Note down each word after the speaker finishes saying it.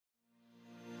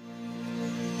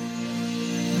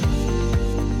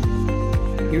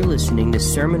listening to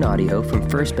sermon audio from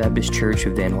First Baptist Church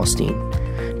of Van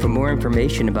Alstyne. For more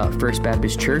information about First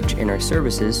Baptist Church and our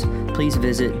services, please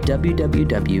visit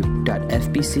www.fbcva.com.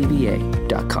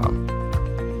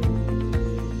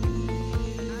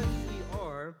 We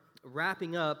are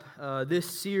wrapping up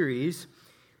this series.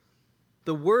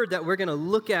 The word that we're going to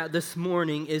look at this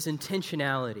morning is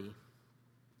intentionality.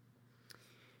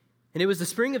 And it was the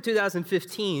spring of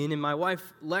 2015, and my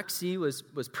wife, Lexi, was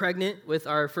pregnant with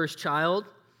our first child.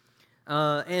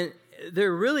 And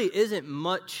there really isn't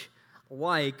much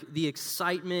like the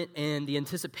excitement and the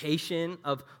anticipation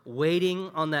of waiting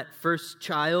on that first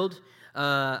child.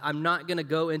 I'm not going to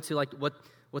go into like what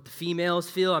the females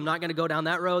feel. I'm not going to go down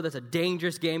that road. That's a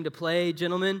dangerous game to play,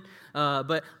 gentlemen.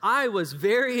 But I was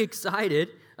very excited.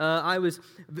 I was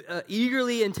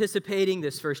eagerly anticipating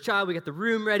this first child. We got the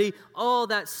room ready, all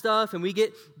that stuff, and we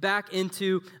get back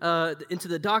into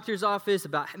the doctor's office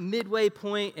about midway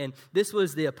point, and this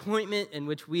was the appointment in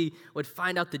which we would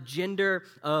find out the gender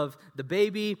of the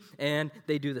baby, and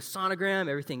they do the sonogram.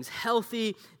 Everything's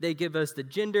healthy. They give us the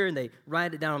gender, and they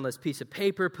write it down on this piece of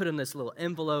paper, put it in this little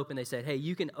envelope, and they said, hey,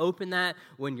 you can open that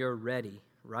when you're ready,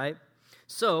 right?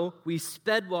 So we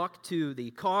sped walk to the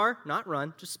car, not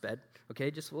run, just sped. Okay,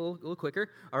 just a little quicker,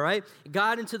 all right?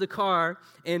 Got into the car,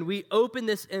 and we opened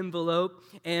this envelope,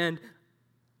 and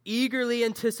eagerly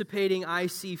anticipating, I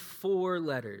see 4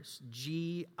 letters,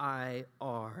 G-I-R-L.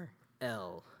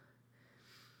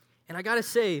 And I got to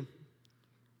say,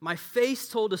 my face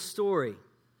told a story.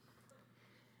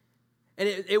 And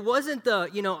it wasn't the,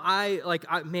 I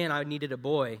needed a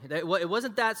boy. It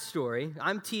wasn't that story.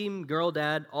 I'm team girl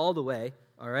dad all the way,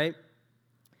 all right?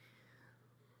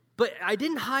 But I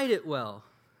didn't hide it well.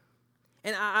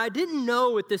 And I didn't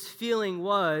know what this feeling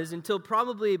was until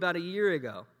probably about a year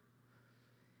ago.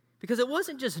 Because it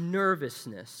wasn't just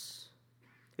nervousness.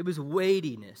 It was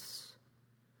weightiness.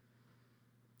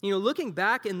 Looking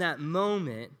back in that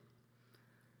moment,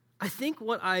 I think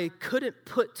what I couldn't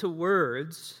put to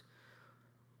words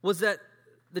was that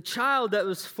the child that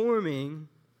was forming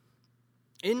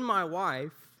in my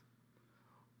wife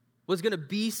was going to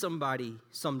be somebody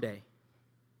someday.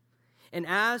 And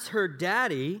as her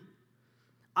daddy,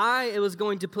 I was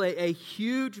going to play a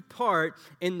huge part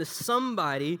in the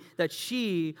somebody that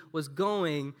she was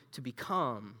going to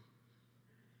become.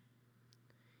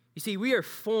 You see, we are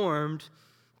formed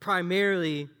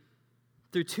primarily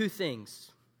through 2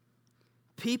 things: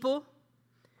 people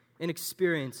and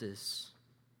experiences.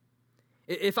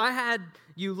 If I had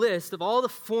you list of all the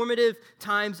formative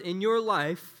times in your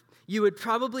life, you would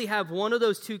probably have one of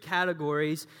those 2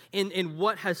 categories in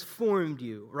what has formed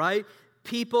you, right?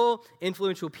 People,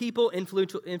 influential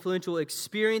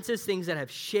experiences, things that have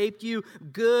shaped you,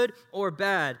 good or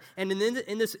bad. And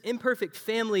in this Imperfect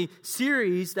Family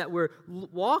series that we're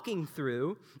walking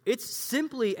through, it's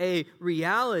simply a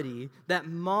reality that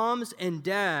moms and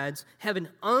dads have an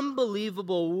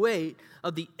unbelievable weight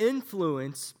of the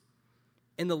influence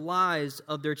in the lives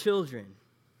of their children.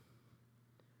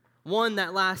 One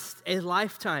that lasts a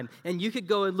lifetime. And you could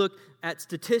go and look at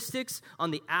statistics on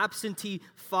the absentee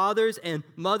fathers and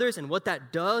mothers and what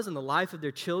that does in the life of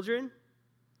their children.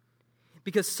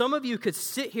 Because some of you could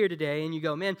sit here today and you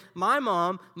go, man, my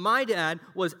mom, my dad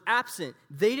was absent.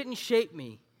 They didn't shape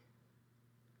me.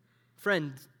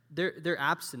 Friend, their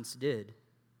absence did.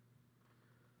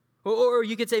 Or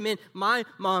you could say, man, my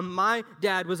mom, my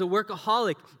dad was a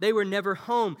workaholic. They were never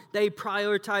home. They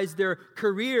prioritized their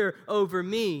career over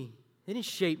me. They didn't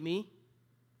shape me.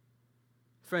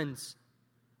 Friends,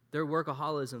 their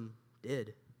workaholism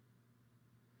did.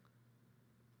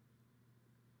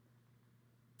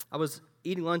 I was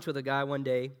eating lunch with a guy one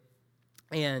day,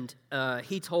 and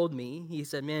he told me, he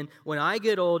said, man, when I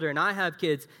get older and I have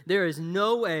kids, there is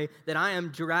no way that I am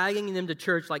dragging them to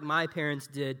church like my parents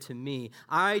did to me.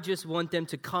 I just want them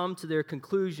to come to their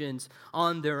conclusions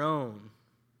on their own.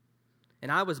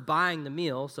 And I was buying the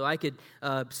meal so I could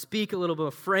speak a little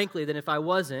more frankly than if I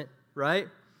wasn't, right?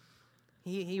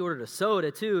 He ordered a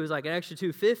soda too. It was like an extra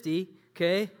 $2.50,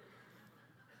 okay? So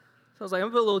I was like,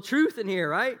 I'm going to put a little truth in here,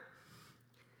 right?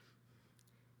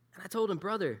 And I told him,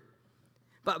 brother,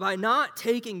 but by not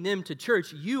taking them to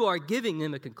church, you are giving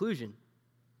them a conclusion.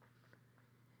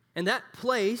 And that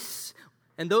place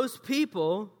and those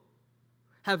people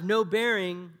have no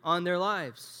bearing on their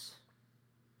lives.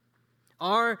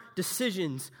 Our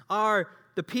decisions,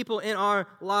 the people in our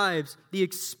lives, the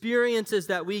experiences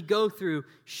that we go through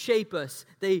shape us.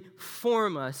 They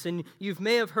form us. And you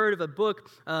may have heard of a book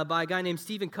by a guy named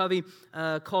Stephen Covey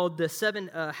called The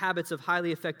 7 Habits of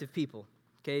Highly Effective People.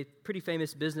 Okay, pretty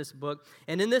famous business book.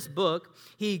 And in this book,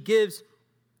 he gives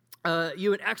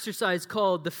you an exercise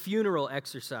called the funeral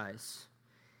exercise.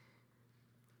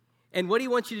 And what he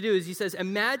wants you to do is he says,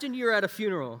 imagine you're at a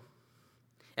funeral.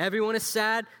 Everyone is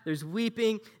sad, there's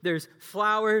weeping, there's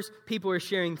flowers, people are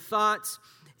sharing thoughts.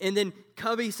 And then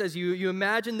Covey says you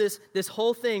imagine this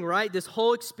whole thing, right? This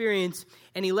whole experience,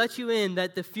 and he lets you in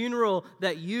that the funeral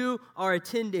that you are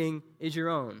attending is your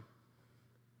own.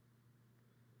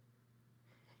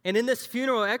 And in this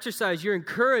funeral exercise, you're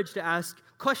encouraged to ask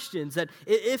questions that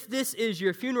if this is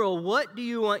your funeral, what do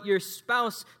you want your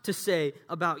spouse to say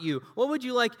about you? What would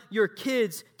you like your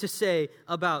kids to say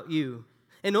about you?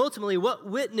 And ultimately, what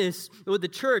witness would the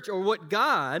church or what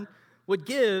God would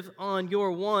give on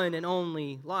your one and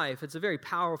only life? It's a very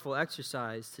powerful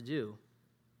exercise to do.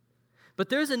 But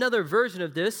there's another version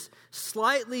of this,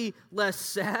 slightly less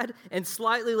sad and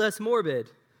slightly less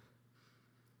morbid.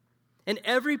 And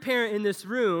every parent in this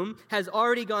room has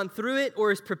already gone through it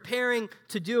or is preparing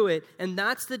to do it, and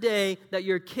that's the day that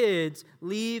your kids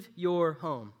leave your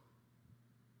home.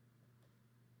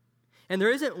 And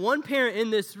there isn't one parent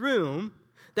in this room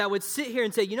that would sit here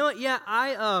and say, you know what, yeah,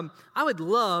 I would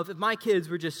love if my kids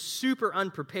were just super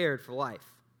unprepared for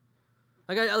life.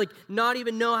 I not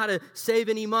even know how to save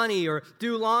any money or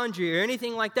do laundry or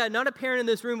anything like that. Not a parent in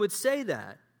this room would say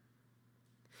that.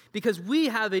 Because we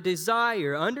have a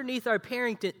desire underneath our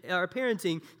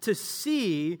parenting to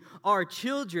see our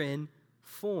children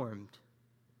formed.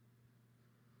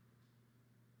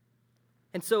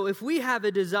 And so if we have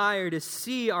a desire to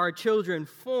see our children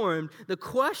formed, the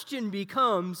question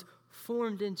becomes,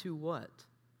 formed into what?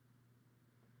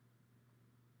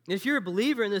 If you're a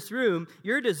believer in this room,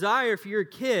 your desire for your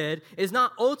kid is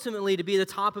not ultimately to be the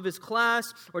top of his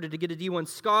class or to get a D1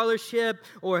 scholarship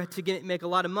or to make a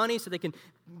lot of money so they can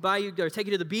buy you or take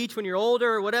you to the beach when you're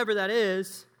older or whatever that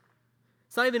is.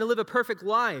 It's not even to live a perfect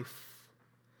life.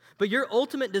 But your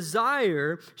ultimate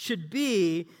desire should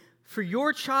be for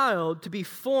your child to be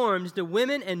formed into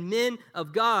women and men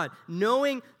of God,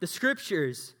 knowing the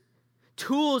Scriptures,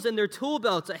 tools in their tool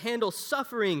belts that handle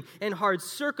suffering and hard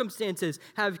circumstances,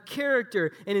 have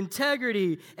character and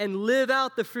integrity, and live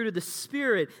out the fruit of the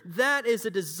Spirit. That is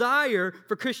a desire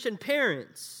for Christian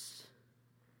parents.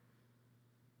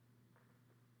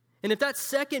 And if that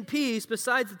second piece,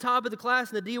 besides the top of the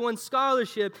class and the D1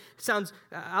 scholarship, sounds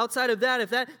outside of that,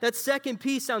 if that second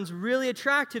piece sounds really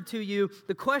attractive to you,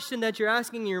 the question that you're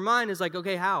asking in your mind is like,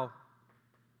 okay, how?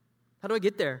 How do I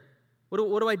get there? What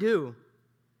do I do?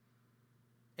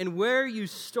 And where you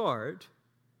start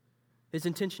is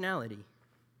intentionality.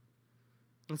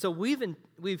 And so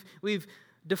we've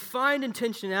defined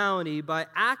intentionality by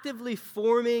actively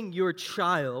forming your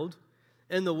child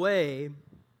in the way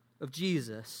of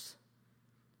Jesus.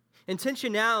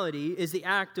 Intentionality is the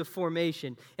act of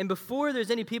formation. And before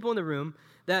there's any people in the room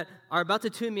that are about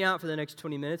to tune me out for the next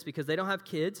 20 minutes because they don't have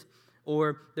kids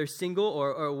or they're single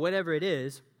or whatever it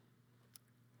is,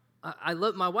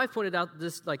 my wife pointed out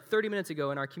this like 30 minutes ago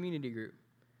in our community group,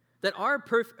 that our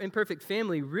imperfect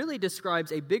family really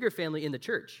describes a bigger family in the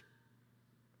church.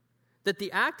 That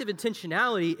the act of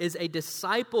intentionality is a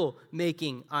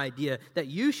disciple-making idea, that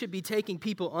you should be taking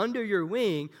people under your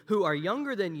wing who are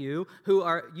younger than you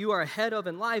are ahead of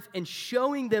in life, and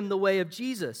showing them the way of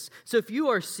Jesus. So if you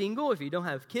are single, if you don't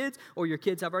have kids, or your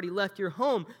kids have already left your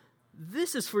home,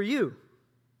 this is for you.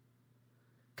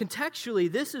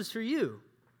 Contextually, this is for you.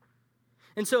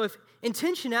 And so if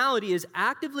intentionality is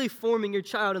actively forming your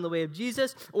child in the way of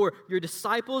Jesus, or your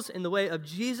disciples in the way of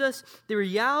Jesus, the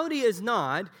reality is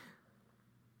not,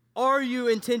 are you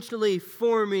intentionally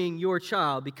forming your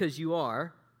child? Because you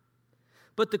are.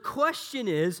 But the question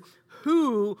is,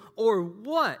 who or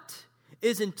what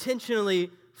is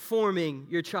intentionally forming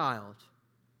your child?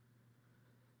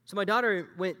 So my daughter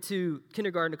went to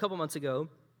kindergarten a couple months ago,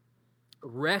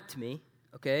 wrecked me,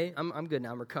 okay? I'm good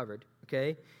now, I'm recovered,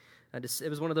 okay? It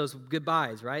was one of those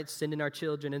goodbyes, right? Sending our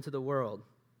children into the world.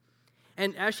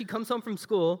 And as she comes home from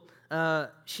school,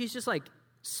 she's just like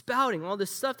spouting all this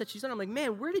stuff that she's done. I'm like,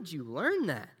 man, where did you learn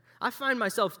that? I find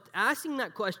myself asking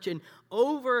that question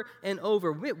over and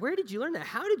over. Where did you learn that?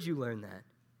 How did you learn that?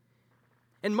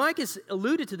 And Mike has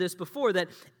alluded to this before, that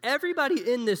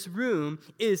everybody in this room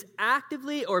is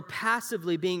actively or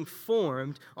passively being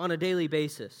formed on a daily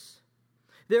basis.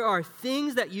 There are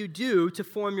things that you do to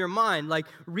form your mind, like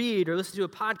read or listen to a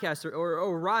podcast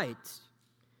or write.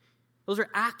 Those are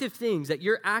active things that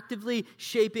you're actively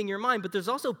shaping your mind. But there's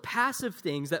also passive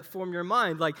things that form your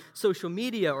mind, like social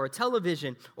media or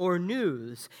television or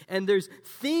news. And there's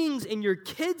things in your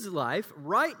kid's life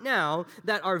right now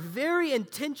that are very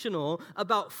intentional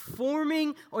about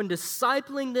forming and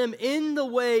discipling them in the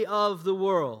way of the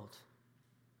world.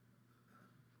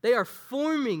 They are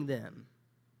forming them.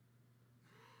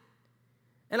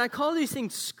 And I call these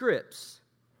things scripts.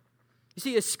 You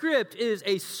see, a script is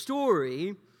a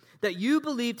story that you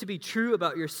believe to be true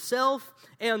about yourself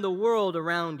and the world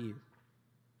around you.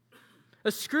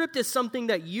 A script is something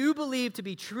that you believe to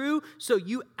be true, so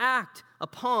you act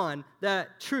upon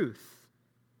that truth.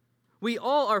 We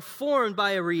all are formed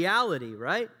by a reality,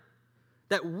 right?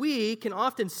 That we can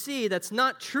often see that's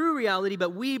not true reality,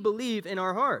 but we believe in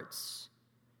our hearts.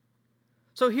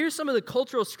 So here's some of the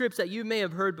cultural scripts that you may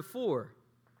have heard before.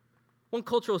 One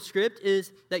cultural script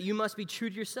is that you must be true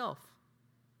to yourself.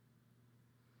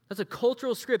 That's a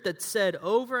cultural script that's said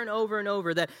over and over and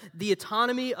over, that the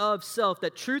autonomy of self,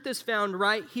 that truth is found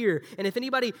right here. And if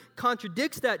anybody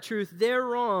contradicts that truth, they're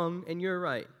wrong and you're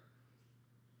right.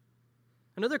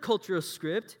 Another cultural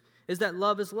script is that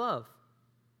love is love.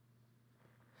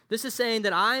 This is saying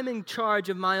that I'm in charge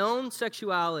of my own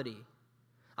sexuality.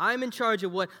 I'm in charge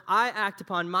of what I act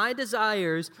upon. My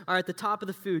desires are at the top of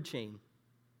the food chain.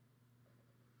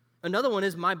 Another one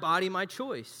is my body, my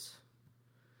choice,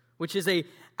 which is an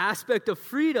aspect of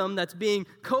freedom that's being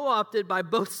co-opted by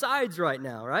both sides right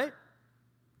now, right?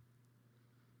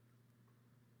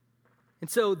 And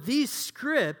so these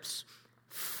scripts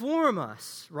form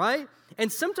us, right?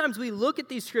 And sometimes we look at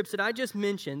these scripts that I just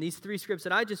mentioned, these three scripts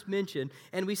that I just mentioned,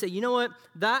 and we say, you know what?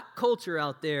 That culture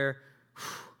out there,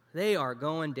 they are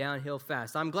going downhill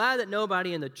fast. I'm glad that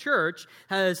nobody in the church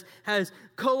has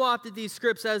co-opted these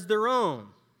scripts as their own.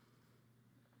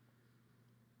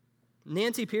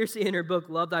 Nancy Pearcey, in her book,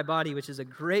 Love Thy Body, which is a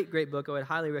great, great book, I would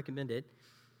highly recommend it,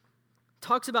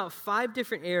 talks about 5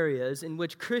 different areas in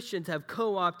which Christians have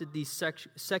co-opted these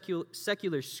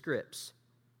secular scripts.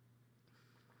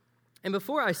 And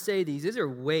before I say these are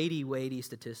weighty, weighty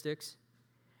statistics.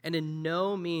 And in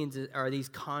no means are these,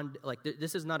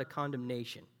 this is not a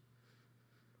condemnation.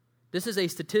 This is a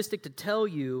statistic to tell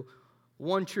you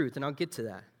one truth, and I'll get to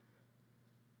that.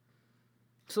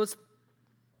 So let's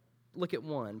look at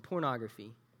one,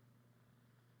 pornography.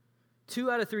 2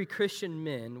 out of 3 Christian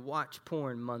men watch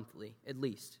porn monthly, at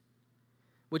least,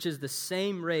 which is the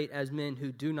same rate as men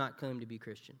who do not claim to be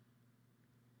Christian.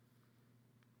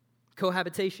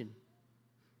 Cohabitation.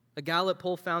 A Gallup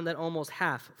poll found that almost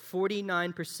half,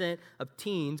 49% of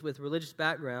teens with religious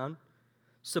background,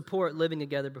 support living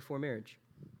together before marriage.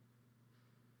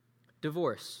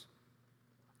 Divorce.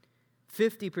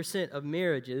 50% of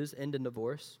marriages end in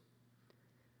divorce.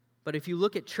 But if you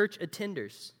look at church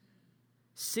attenders,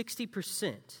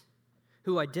 60%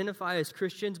 who identify as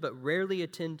Christians but rarely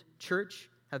attend church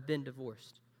have been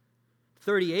divorced.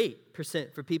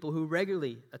 38% for people who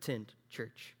regularly attend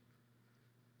church.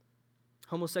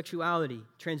 Homosexuality,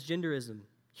 transgenderism,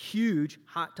 huge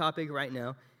hot topic right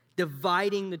now,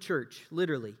 dividing the church,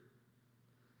 literally.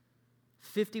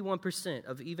 51%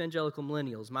 of evangelical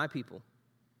millennials, my people,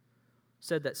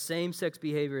 said that same-sex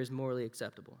behavior is morally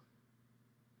acceptable.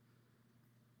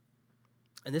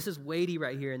 And this is weighty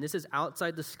right here, and this is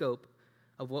outside the scope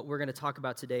of what we're going to talk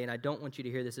about today, and I don't want you to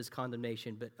hear this as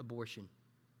condemnation, but abortion.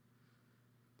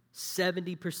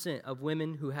 70% of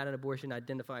women who had an abortion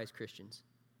identify as Christians.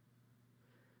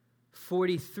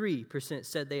 43%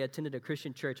 said they attended a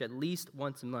Christian church at least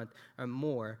once a month or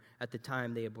more at the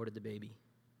time they aborted the baby.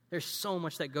 There's so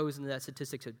much that goes into that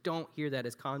statistic, so don't hear that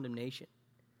as condemnation.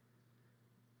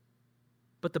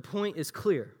 But the point is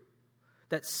clear,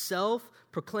 that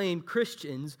self-proclaimed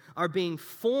Christians are being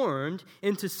formed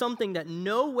into something that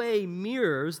no way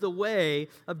mirrors the way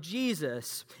of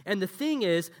Jesus. And the thing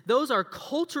is, those are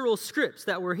cultural scripts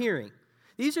that we're hearing.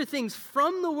 These are things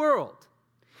from the world.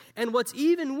 And what's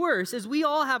even worse is we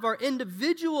all have our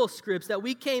individual scripts that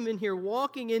we came in here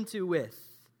walking into with.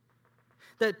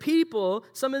 That people,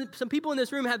 some people in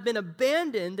this room have been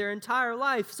abandoned their entire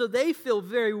life, so they feel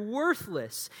very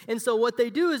worthless. And so what they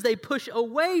do is they push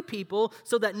away people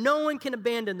so that no one can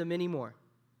abandon them anymore.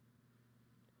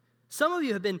 Some of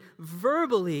you have been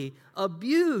verbally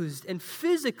abused and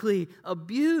physically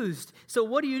abused. So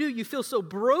what do? You feel so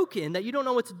broken that you don't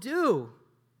know what to do.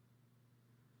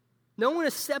 No one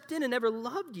has stepped in and ever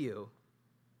loved you.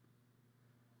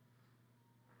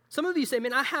 Some of you say,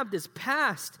 man, I have this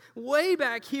past way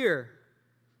back here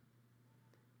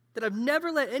that I've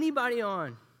never let anybody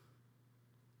on.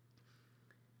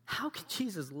 How can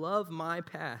Jesus love my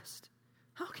past?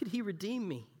 How could he redeem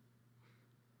me?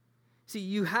 See,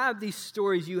 you have these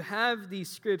stories, you have these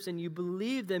scripts, and you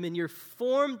believe them, and you're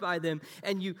formed by them,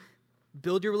 and you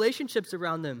build your relationships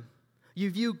around them. You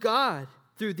view God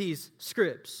through these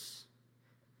scripts.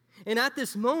 And at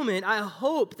this moment, I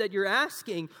hope that you're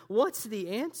asking, what's the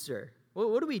answer?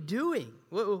 What are we doing?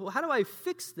 How do I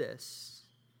fix this?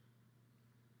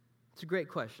 It's a great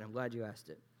question. I'm glad you asked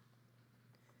it.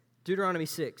 Deuteronomy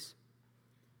 6.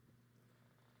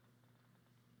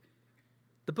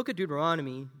 The book of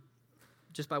Deuteronomy,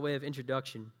 just by way of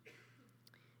introduction,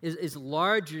 is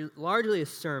largely a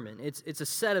sermon. It's a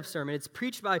set of sermon. It's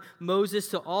preached by Moses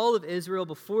to all of Israel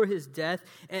before his death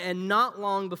and not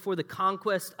long before the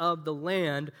conquest of the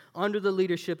land under the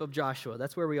leadership of Joshua.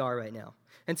 That's where we are right now.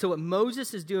 And so what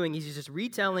Moses is doing, he's just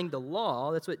retelling the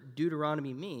law. That's what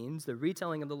Deuteronomy means, the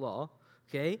retelling of the law.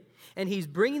 Okay? And he's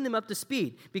bringing them up to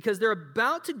speed because they're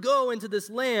about to go into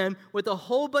this land with a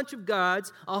whole bunch of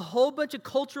gods, a whole bunch of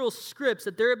cultural scripts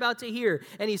that they're about to hear.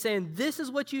 And he's saying, this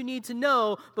is what you need to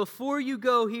know before you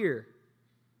go here.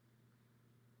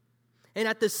 And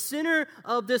at the center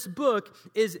of this book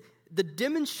is the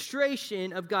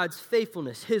demonstration of God's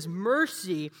faithfulness, his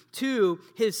mercy to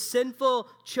his sinful,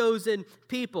 chosen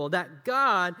people, that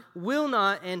God will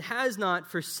not and has not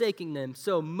forsaken them.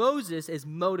 So Moses is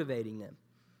motivating them.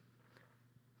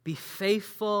 Be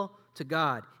faithful to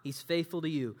God. He's faithful to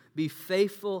you. Be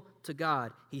faithful to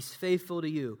God. He's faithful to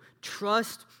you.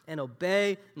 Trust and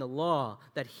obey the law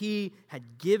that he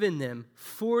had given them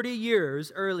 40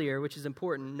 years earlier, which is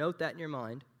important. Note that in your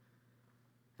mind,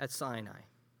 at Sinai.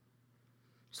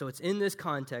 So it's in this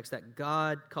context that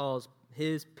God calls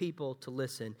his people to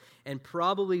listen. And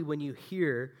probably when you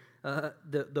hear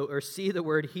or see the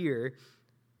word "hear"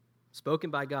 spoken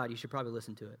by God, you should probably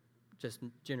listen to it, just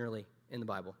generally in the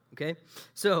Bible, okay?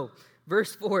 So,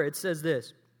 verse 4, it says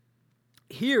this: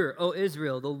 Hear, O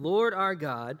Israel, the Lord our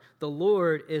God, the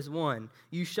Lord is one.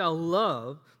 You shall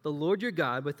love the Lord your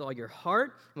God with all your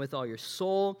heart, and with all your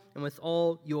soul, and with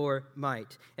all your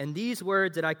might. And these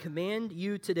words that I command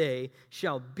you today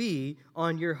shall be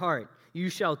on your heart. You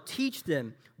shall teach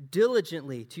them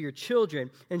diligently to your children,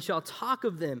 and shall talk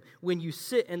of them when you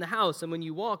sit in the house, and when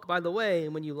you walk by the way,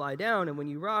 and when you lie down, and when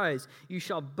you rise. You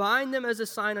shall bind them as a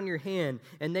sign on your hand,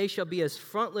 and they shall be as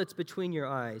frontlets between your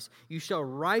eyes. You shall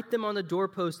write them on the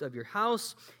doorpost of your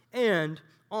house and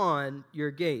on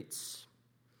your gates.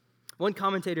 One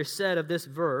commentator said of this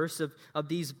verse, of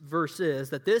these verses,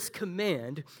 that this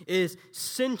command is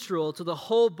central to the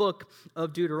whole book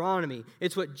of Deuteronomy.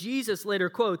 It's what Jesus later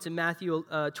quotes in Matthew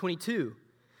 22.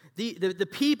 The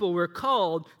people were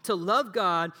called to love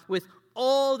God with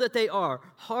all that they are,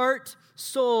 heart,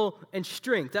 soul, and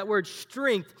strength. That word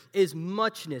strength is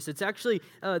muchness. It's actually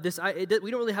we don't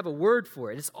really have a word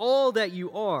for it. It's all that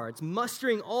you are. It's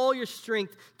mustering all your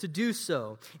strength to do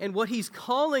so. And what he's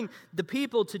calling the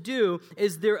people to do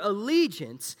is their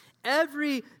allegiance,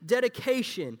 every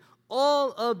dedication,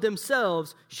 all of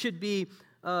themselves should be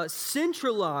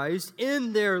centralized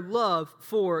in their love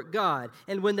for God.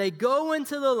 And when they go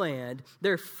into the land,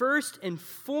 their first and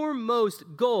foremost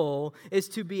goal is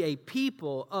to be a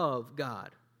people of God.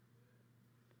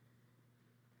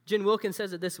 Jen Wilkins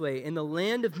says it this way: in the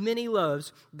land of many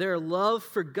loves, their love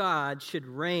for God should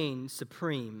reign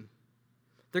supreme.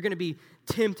 They're going to be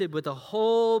tempted with a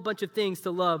whole bunch of things to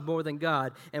love more than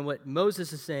God. And what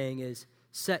Moses is saying is,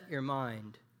 set your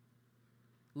mind.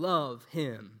 Love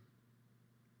him.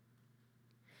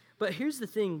 But here's the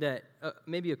thing that,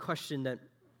 maybe a question that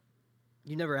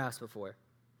you never asked before.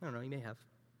 I don't know, you may have.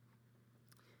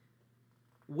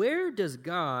 Where does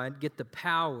God get the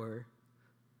power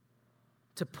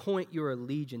to point your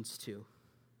allegiance to?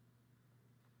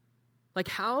 Like,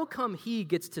 how come he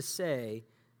gets to say,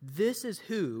 this is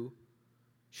who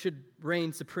should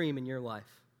reign supreme in your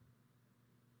life?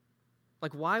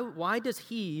 Like, why does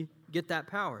he get that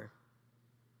power?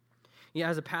 You know,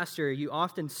 as a pastor, you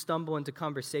often stumble into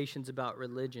conversations about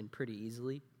religion pretty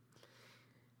easily,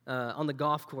 on the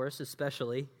golf course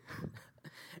especially.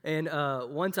 And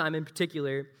one time in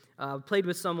particular, I played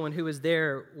with someone who was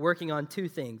there working on two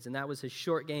things, and that was his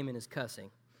short game and his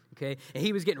cussing. Okay, and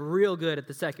he was getting real good at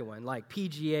the second one, like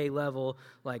PGA level,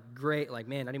 like great, like,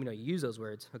 man, I didn't even know you use those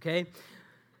words, okay?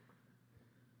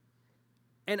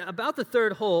 And about the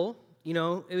third hole, you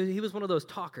know, he was one of those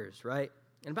talkers, right?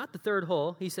 And about the third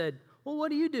hole, he said, well,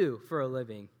 what do you do for a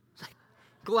living? Like,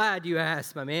 glad you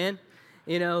asked, my man.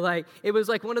 You know, like, it was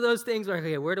like one of those things where,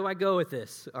 okay, where do I go with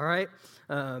this? All right?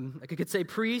 I could say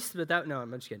priest, but no,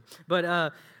 I'm just kidding.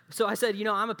 But, so I said, you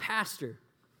know, I'm a pastor.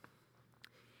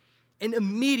 And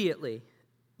immediately,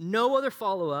 no other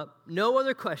follow-up, no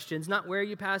other questions, not where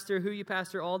you pastor, who you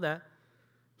pastor, all that,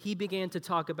 he began to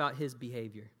talk about his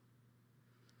behavior.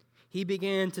 He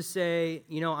began to say,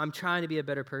 you know, I'm trying to be a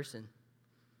better person.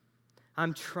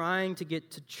 I'm trying to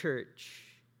get to church.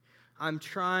 I'm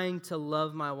trying to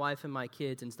love my wife and my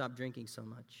kids and stop drinking so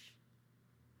much.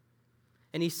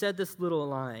 And he said this little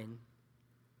line.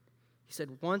 He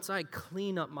said, once I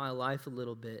clean up my life a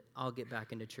little bit, I'll get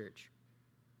back into church.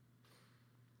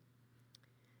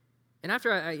 And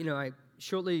after I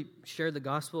shortly shared the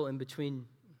gospel in between,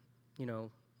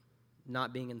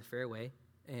 not being in the fairway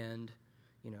and,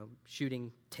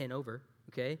 shooting 10 over,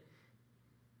 okay?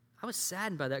 I was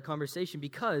saddened by that conversation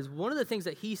because one of the things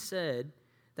that he said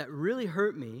that really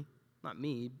hurt me, not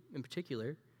me in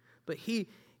particular, but he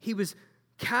was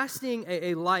casting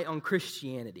a light on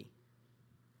Christianity.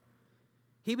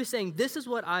 He was saying, this is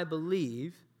what I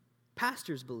believe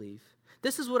pastors believe.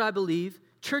 This is what I believe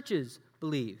churches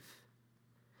believe.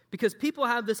 Because people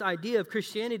have this idea of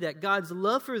Christianity that God's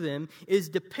love for them is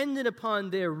dependent upon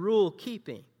their rule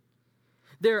keeping.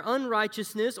 Their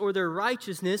unrighteousness or their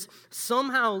righteousness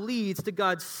somehow leads to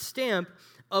God's stamp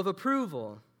of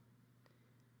approval.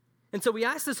 And so we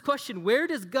ask this question, where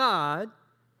does God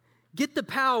get the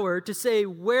power to say,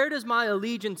 where does my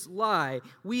allegiance lie?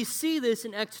 We see this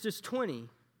in Exodus 20.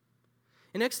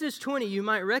 In Exodus 20, you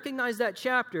might recognize that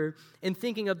chapter in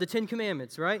thinking of the Ten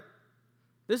Commandments, right?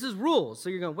 This is rules. So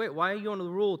you're going, wait, why are you going to the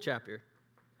rule chapter?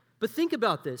 But think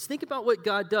about this. Think about what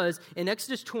God does in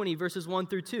Exodus 20, verses 1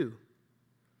 through 2.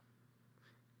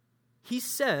 He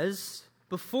says,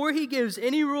 before he gives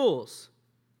any rules,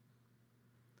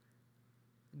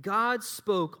 God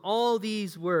spoke all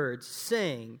these words,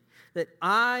 saying that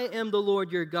I am the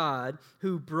Lord your God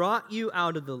who brought you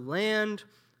out of the land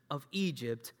of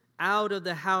Egypt, out of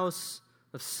the house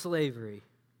of slavery.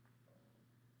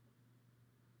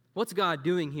 What's God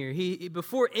doing here?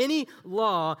 Before any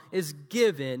law is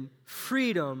given,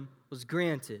 freedom was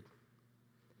granted.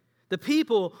 The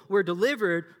people were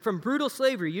delivered from brutal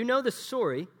slavery. You know the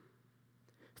story.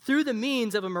 Through the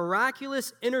means of a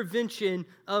miraculous intervention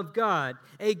of God.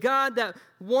 A God that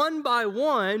one by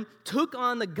one took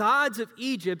on the gods of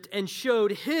Egypt and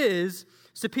showed his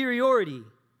superiority.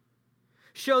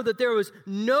 Showed that there was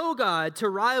no God to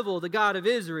rival the God of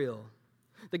Israel.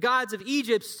 The gods of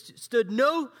Egypt stood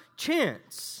no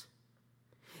chance.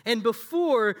 And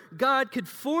before God could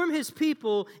form his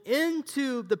people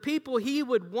into the people he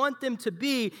would want them to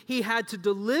be, he had to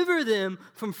deliver them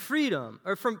from freedom,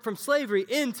 or from slavery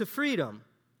into freedom.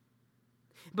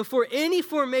 Before any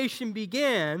formation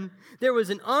began, there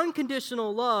was an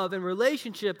unconditional love and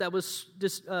relationship that was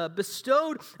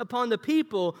bestowed upon the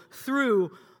people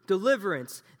through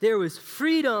deliverance. There was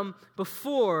freedom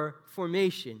before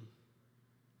formation.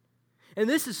 And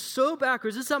this is so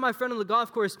backwards. This is how my friend on the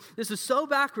golf course, this is so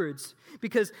backwards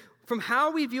because from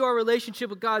how we view our relationship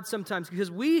with God sometimes,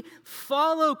 because we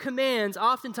follow commands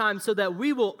oftentimes so that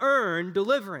we will earn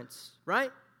deliverance, right?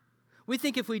 We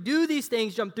think if we do these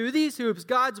things, jump through these hoops,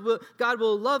 God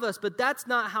will love us, but that's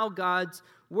not how God's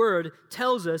word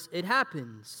tells us it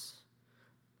happens.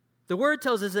 The word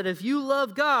tells us that if you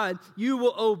love God, you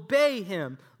will obey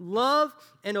him. Love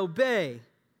and obey.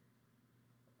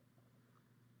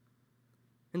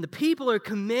 And the people are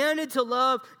commanded to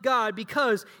love God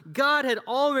because God had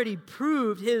already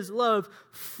proved his love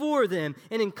for them.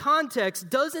 And in context,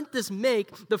 doesn't this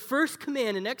make the first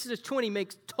command in Exodus 20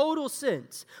 makes total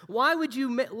sense? Why would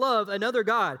you love another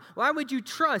God? Why would you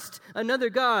trust another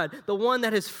God, the one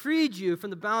that has freed you from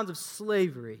the bounds of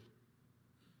slavery?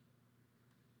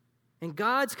 And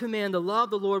God's command to love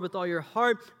the Lord with all your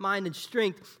heart, mind, and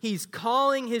strength, he's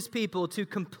calling his people to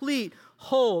complete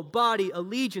whole body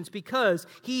allegiance because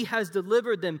he has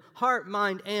delivered them heart,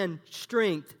 mind, and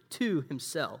strength to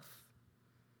himself.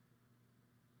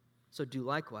 So do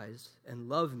likewise and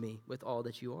love me with all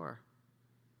that you are.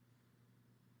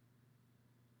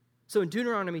 So in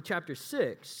Deuteronomy chapter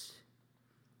 6,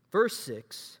 verse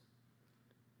 6,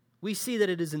 we see that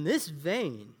it is in this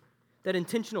vein that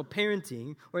intentional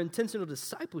parenting or intentional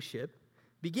discipleship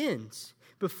begins.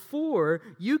 Before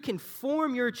you can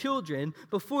form your children,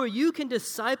 before you can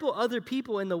disciple other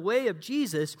people in the way of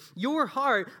Jesus, your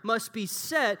heart must be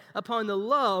set upon the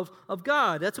love of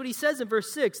God. That's what he says in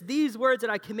verse 6. These words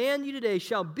that I command you today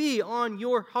shall be on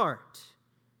your heart.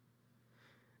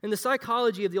 In the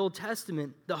psychology of the Old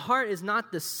Testament, the heart is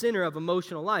not the center of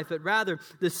emotional life, but rather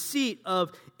the seat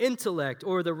of intellect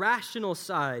or the rational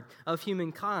side of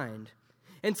humankind.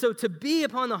 And so to be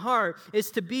upon the heart is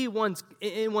to be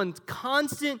in one's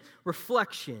constant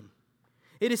reflection.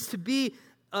 It is to be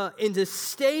in the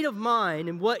state of mind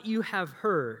in what you have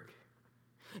heard.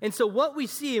 And so what we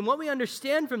see and what we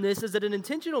understand from this is that an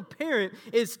intentional parent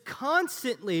is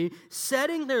constantly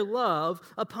setting their love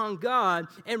upon God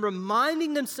and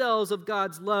reminding themselves of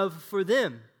God's love for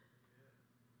them.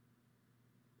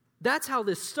 That's how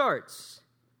this starts.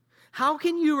 How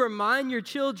can you remind your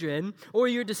children or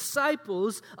your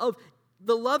disciples of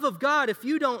the love of God if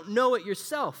you don't know it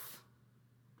yourself?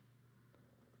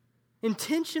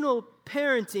 Intentional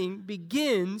parenting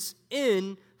begins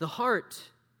in the heart.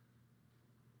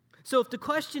 So if the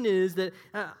question is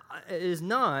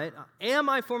not, am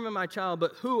I forming my child,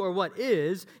 but who or what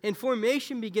is, and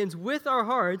formation begins with our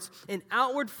hearts and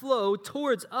outward flow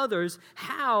towards others,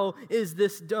 how is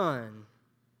this done?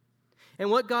 And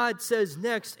what God says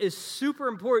next is super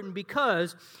important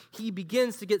because he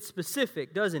begins to get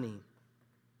specific, doesn't he?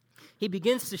 He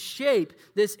begins to shape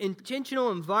this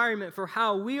intentional environment for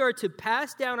how we are to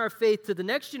pass down our faith to the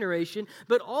next generation,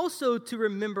 but also to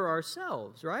remember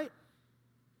ourselves, right?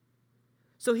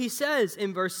 So he says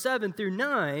in verse 7 through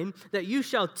 9 that you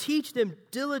shall teach them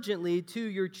diligently to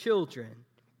your children.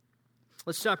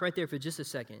 Let's stop right there for just a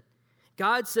second.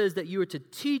 God says that you are to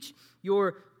teach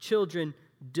your children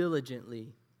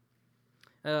diligently.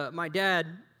 My dad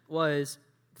was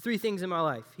three things in my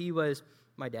life. He was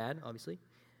my dad, obviously,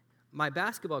 my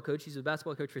basketball coach. He's a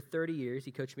basketball coach for 30 years.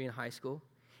 He coached me in high school.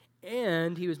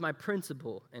 And he was my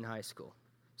principal in high school.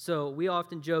 So we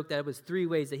often joke that it was three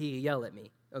ways that he could yell at me,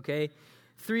 okay?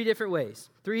 3 different ways,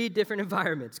 3 different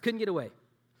environments. Couldn't get away.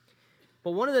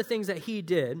 But one of the things that he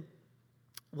did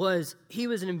was he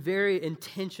was a very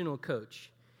intentional coach.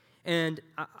 And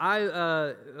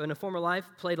I in a former life,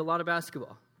 played a lot of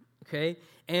basketball, okay?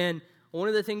 And one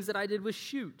of the things that I did was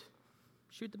shoot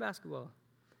the basketball.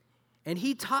 And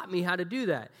he taught me how to do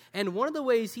that. And one of the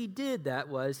ways he did that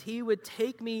was he would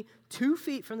take me 2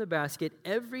 feet from the basket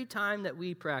every time that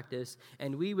we practiced,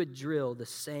 and we would drill the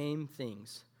same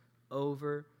things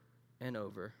over and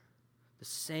over. The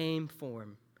same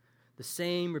form, the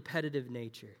same repetitive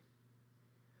nature.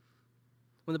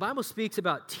 When the Bible speaks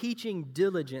about teaching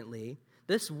diligently,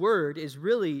 this word is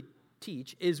really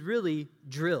teach, is really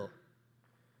drill.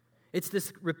 It's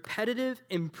this repetitive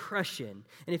impression.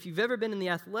 And if you've ever been in the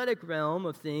athletic realm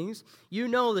of things, you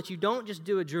know that you don't just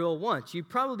do a drill once. You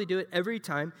probably do it every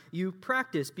time you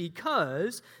practice,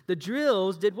 because the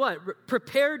drills did what?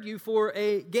 Prepared you for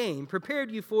a game,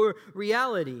 prepared you for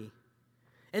reality.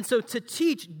 And so to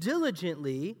teach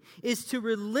diligently is to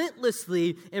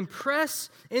relentlessly impress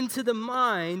into the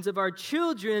minds of our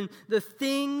children the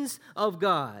things of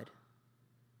God.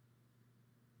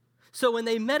 So when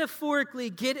they metaphorically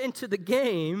get into the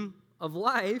game of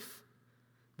life,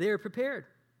 they are prepared.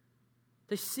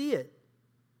 They see it.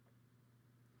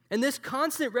 And this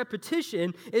constant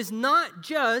repetition is not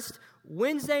just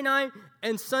Wednesday night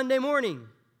and Sunday morning.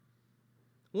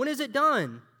 When is it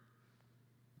done?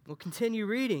 We'll continue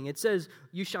reading. It says,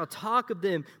 you shall talk of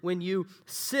them when you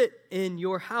sit in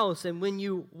your house and when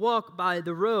you walk by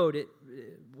the road.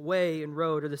 Way and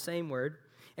road are the same word.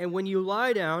 And when you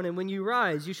lie down and when you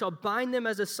rise, you shall bind them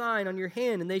as a sign on your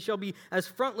hand, and they shall be as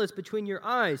frontlets between your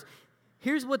eyes.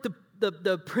 Here's what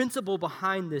the principle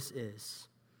behind this is.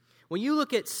 When you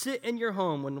look at sit in your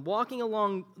home, when walking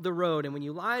along the road, and when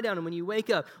you lie down and when you wake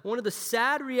up, one of the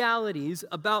sad realities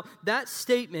about that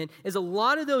statement is a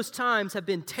lot of those times have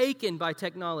been taken by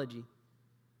technology.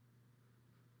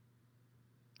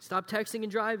 Stop texting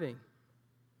and driving.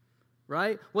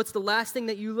 Right? What's the last thing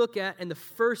that you look at and the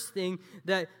first thing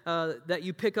that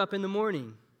you pick up in the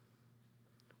morning?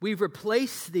 We've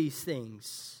replaced these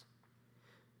things.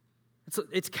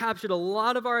 It's captured a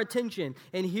lot of our attention.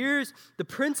 And here's the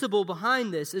principle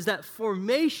behind this, is that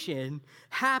formation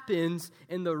happens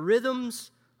in the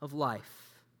rhythms of life.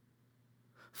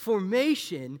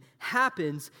 Formation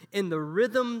happens in the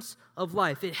rhythms of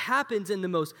life. It happens in the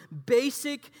most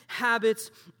basic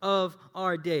habits of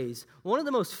our days. One of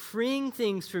the most freeing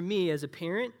things for me as a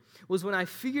parent was when I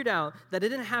figured out that I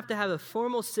didn't have to have a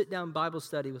formal sit-down Bible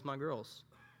study with my girls.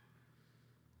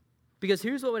 Because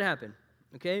here's what would happen,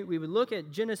 okay? We would look at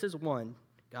Genesis 1,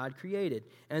 God created,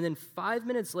 and then 5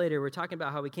 minutes later, we're talking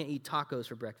about how we can't eat tacos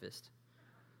for breakfast.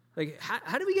 Like,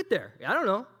 how did we get there? I don't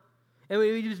know. And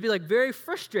we'd just be like very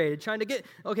frustrated trying to get,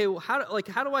 okay, well, how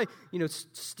do I,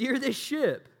 steer this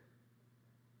ship?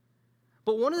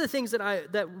 But one of the things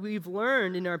that we've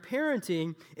learned in our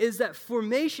parenting is that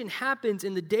formation happens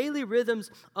in the daily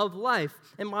rhythms of life.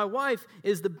 And my wife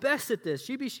is the best at this.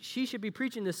 She should be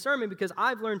preaching this sermon because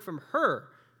I've learned from her.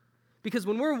 Because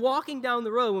when we're walking down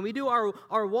the road, when we do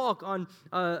our walk on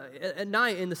at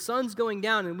night and the sun's going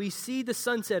down and we see the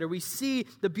sunset or we see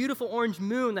the beautiful orange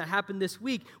moon that happened this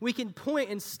week, we can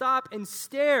point and stop and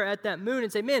stare at that moon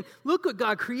and say, man, look what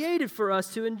God created for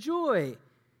us to enjoy.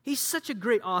 He's such a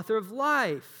great author of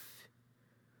life.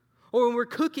 Or when we're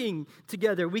cooking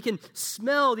together, we can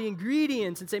smell the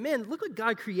ingredients and say, man, look what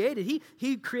God created.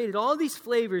 He created all these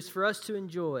flavors for us to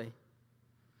enjoy.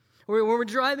 Or when we're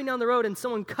driving down the road and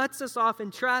someone cuts us off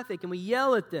in traffic and we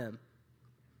yell at them,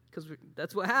 because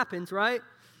that's what happens, right?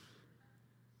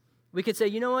 We could say,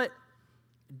 you know what?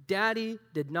 Daddy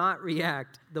did not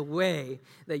react the way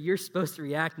that you're supposed to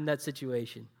react in that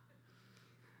situation.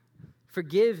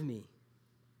 Forgive me.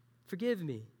 Forgive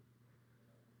me.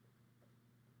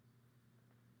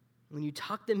 When you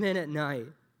tuck them in at night,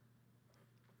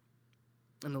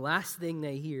 and the last thing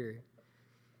they hear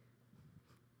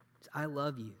is, I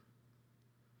love you.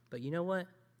 But you know what?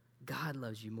 God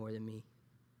loves you more than me.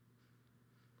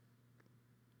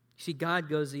 See, God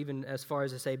goes even as far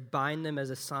as to say, bind them as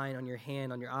a sign on your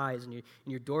hand, on your eyes, and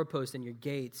your doorpost and your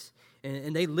gates.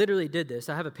 And they literally did this.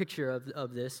 I have a picture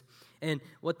of this. And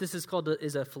what this is called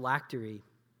is a phylactery.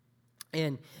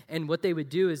 And what they would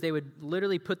do is they would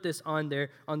literally put this on their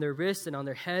wrists and on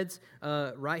their heads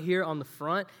right here on the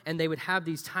front, and they would have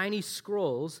these tiny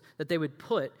scrolls that they would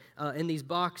put in these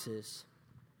boxes.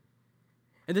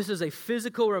 And this is a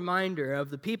physical reminder of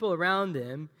the people around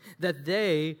them that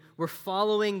they were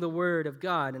following the word of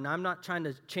God. And I'm not trying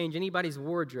to change anybody's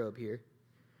wardrobe here.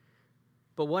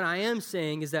 But what I am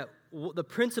saying is that the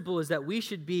principle is that we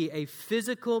should be a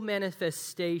physical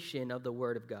manifestation of the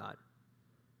word of God.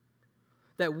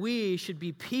 That we should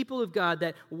be people of God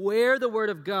that wear the word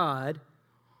of God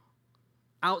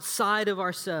outside of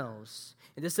ourselves.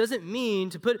 And this doesn't mean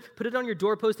to put it on your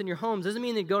doorpost in your homes. It doesn't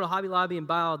mean to go to Hobby Lobby and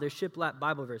buy all their shiplap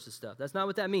Bible verses stuff. That's not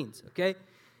what that means, okay?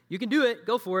 You can do it.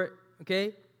 Go for it,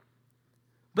 okay?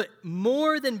 But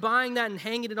more than buying that and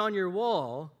hanging it on your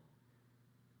wall,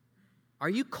 are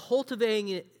you cultivating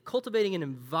an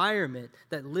environment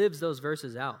that lives those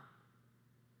verses out?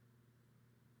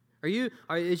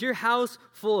 Is your house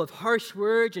full of harsh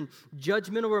words and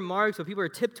judgmental remarks where people are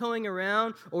tiptoeing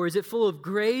around? Or is it full of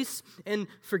grace and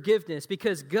forgiveness?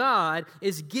 Because God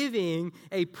is giving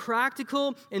a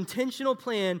practical, intentional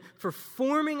plan for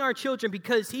forming our children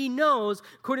because He knows,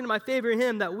 according to my favorite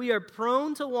hymn, that we are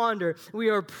prone to wander. We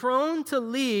are prone to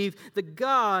leave the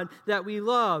God that we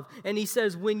love. And He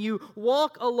says, when you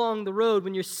walk along the road,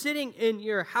 when you're sitting in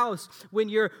your house, when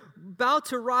you're about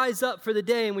to rise up for the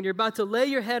day, and when you're about to lay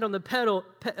your head on the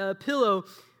pillow,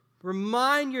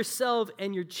 remind yourself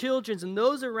and your children and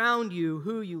those around you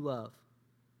who you love.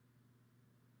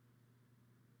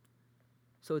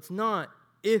 So it's not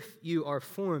if you are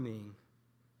forming,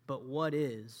 but what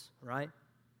is, right?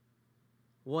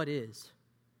 What is?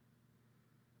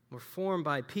 We're formed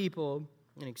by people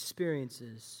and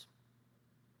experiences.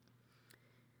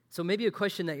 So maybe a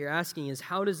question that you're asking is,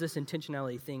 how does this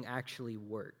intentionality thing actually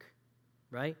work,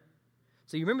 right?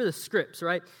 So you remember the scripts,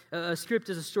 right? A script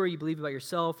is a story you believe about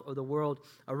yourself or the world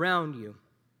around you.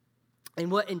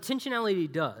 And what intentionality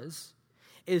does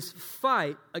is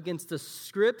fight against the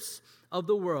scripts of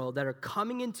the world that are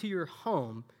coming into your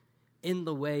home in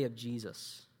the way of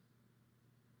Jesus.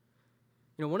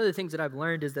 You know, one of the things that I've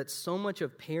learned is that so much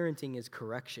of parenting is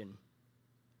correction,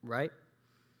 right?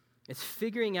 It's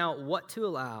figuring out what to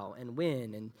allow and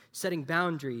when, and setting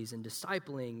boundaries and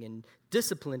discipling and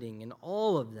disciplining and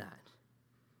all of that.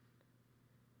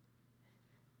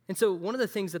 And so one of the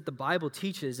things that the Bible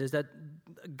teaches is that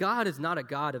God is not a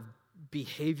God of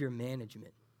behavior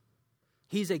management.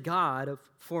 He's a God of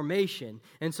formation.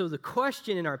 And so the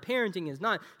question in our parenting is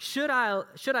not, should I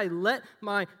let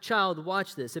my child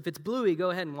watch this? If it's Bluey,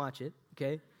 go ahead and watch it,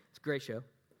 okay? It's a great show.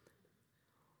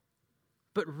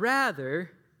 But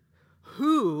rather,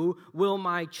 who will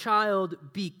my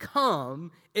child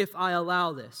become if I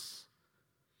allow this?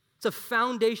 It's a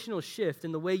foundational shift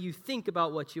in the way you think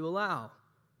about what you allow.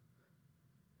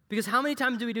 Because how many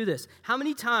times do we do this? How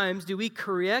many times do we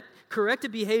correct a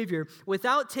behavior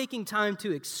without taking time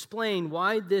to explain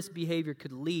why this behavior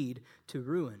could lead to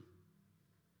ruin?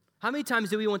 How many times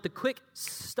do we want the quick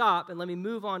stop and let me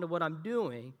move on to what I'm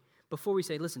doing before we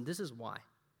say, listen, this is why?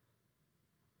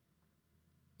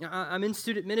 I'm in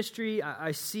student ministry.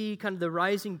 I see kind of the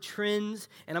rising trends,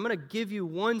 and I'm going to give you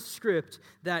one script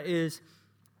that is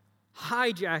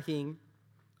hijacking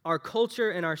our culture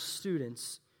and our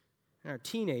students and our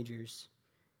teenagers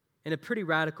in a pretty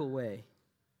radical way.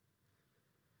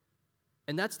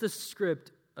 And that's the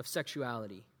script of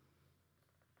sexuality.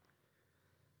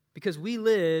 Because we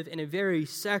live in a very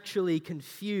sexually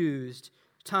confused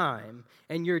time,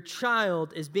 and your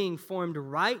child is being formed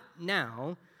right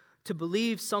now to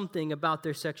believe something about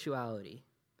their sexuality.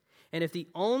 And if the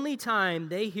only time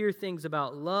they hear things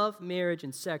about love, marriage,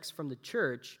 and sex from the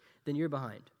church, then you're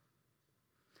behind.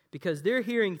 Because they're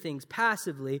hearing things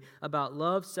passively about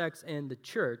love, sex, and the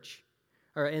church,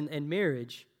 and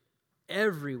marriage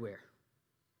everywhere.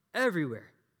 Everywhere.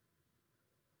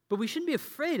 But we shouldn't be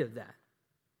afraid of that.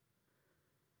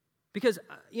 Because,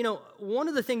 one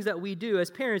of the things that we do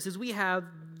as parents is we have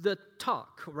the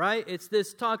talk, right? It's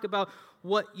this talk about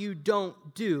what you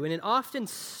don't do. And it often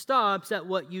stops at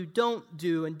what you don't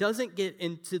do and doesn't get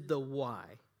into the why.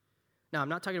 Now, I'm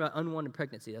not talking about unwanted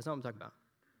pregnancy. That's not what I'm talking about.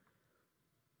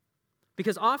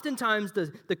 Because oftentimes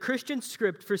the Christian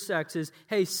script for sex is,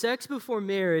 hey, sex before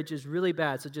marriage is really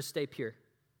bad, so just stay pure.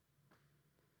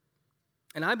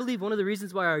 And I believe one of the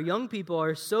reasons why our young people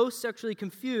are so sexually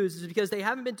confused is because they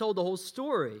haven't been told the whole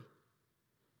story.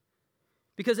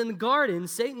 Because in the garden,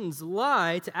 Satan's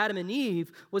lie to Adam and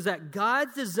Eve was that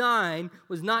God's design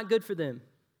was not good for them.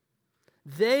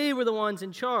 They were the ones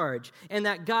in charge, and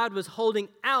that God was holding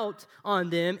out on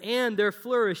them and their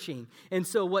flourishing. And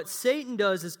so what Satan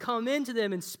does is come into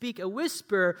them and speak a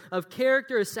whisper of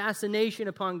character assassination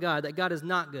upon God, that God is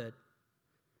not good,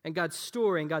 and God's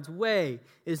story and God's way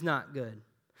is not good.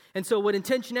 And so what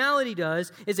intentionality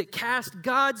does is it casts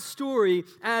God's story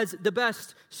as the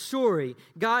best story.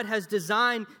 God has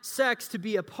designed sex to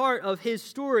be a part of his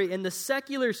story, and the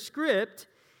secular script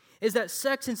is that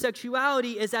sex and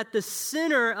sexuality is at the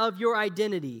center of your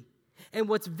identity. And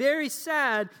what's very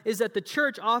sad is that the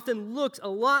church often looks a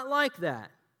lot like that.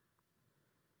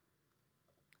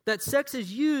 That sex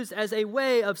is used as a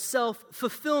way of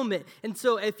self-fulfillment. And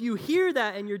so if you hear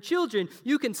that in your children,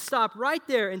 you can stop right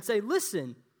there and say,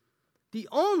 listen, the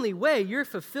only way you're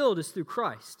fulfilled is through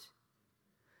Christ.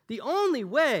 The only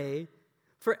way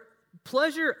for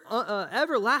pleasure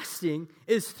everlasting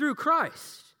is through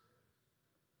Christ.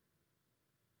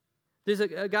 There's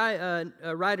a guy,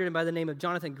 a writer by the name of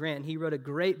Jonathan Grant, and he wrote a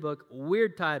great book,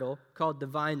 weird title, called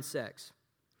Divine Sex.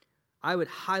 I would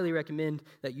highly recommend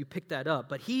that you pick that up.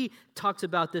 But he talks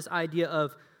about this idea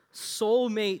of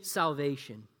soulmate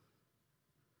salvation.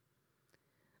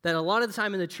 That a lot of the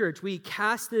time in the church, we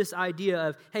cast this idea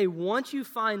of, hey, once you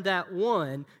find that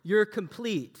one, you're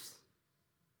complete.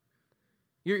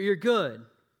 You're good.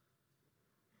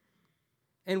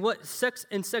 And what sex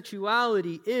and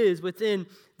sexuality is within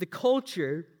the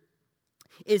culture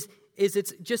is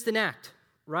it's just an act,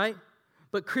 right?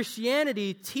 But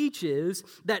Christianity teaches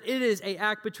that it is an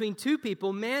act between two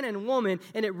people, man and woman,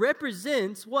 and it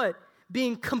represents what?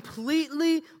 Being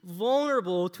completely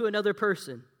vulnerable to another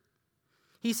person.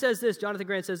 He says this, Jonathan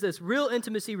Grant says this, real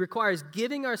intimacy requires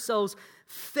giving ourselves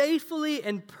faithfully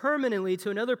and permanently to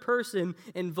another person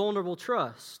in vulnerable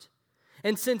trust.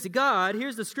 And since God,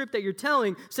 here's the script that you're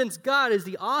telling, since God is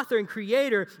the author and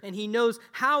creator and he knows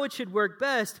how it should work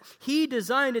best, he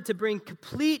designed it to bring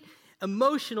complete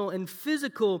emotional and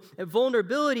physical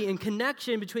vulnerability and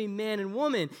connection between man and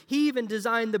woman. He even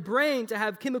designed the brain to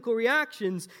have chemical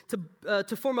reactions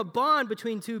to form a bond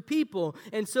between two people.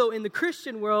 And so in the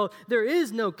Christian world, there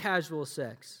is no casual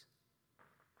sex.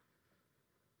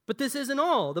 But this isn't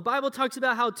all. The Bible talks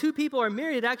about how two people are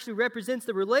married. It actually represents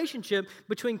the relationship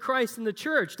between Christ and the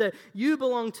church, that you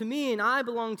belong to me and I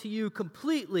belong to you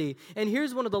completely. And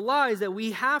here's one of the lies that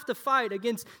we have to fight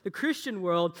against the Christian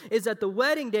world is that the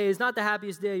wedding day is not the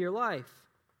happiest day of your life.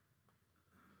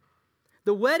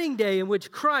 The wedding day in which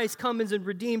Christ comes and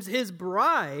redeems his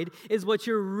bride is what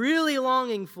you're really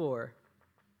longing for.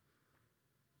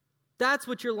 That's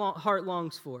what your heart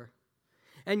longs for.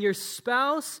 And your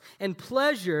spouse and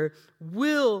pleasure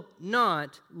will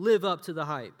not live up to the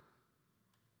hype.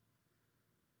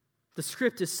 The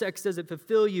script is sex doesn't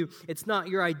fulfill you. It's not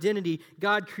your identity.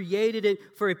 God created it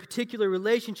for a particular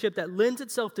relationship that lends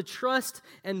itself to trust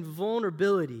and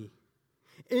vulnerability.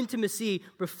 Intimacy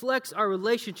reflects our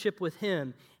relationship with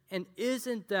him. And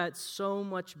isn't that so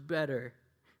much better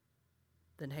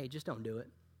than, hey, just don't do it?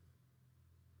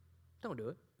 Don't do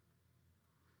it.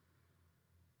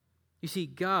 You see,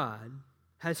 God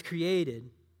has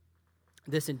created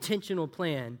this intentional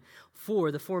plan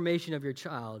for the formation of your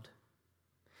child.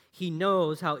 He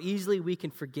knows how easily we can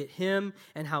forget him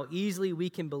and how easily we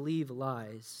can believe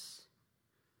lies.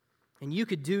 And you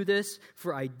could do this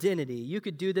for identity. You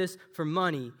could do this for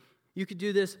money. You could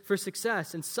do this for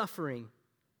success and suffering.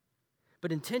 But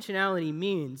intentionality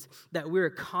means that we're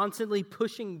constantly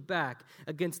pushing back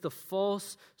against the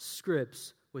false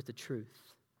scripts with the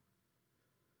truth.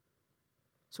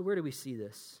 So where do we see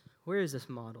this? Where is this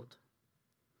modeled?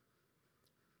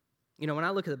 You know, when I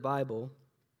look at the Bible,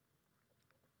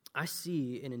 I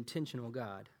see an intentional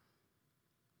God.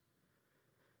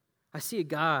 I see a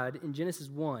God in Genesis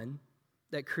 1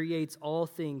 that creates all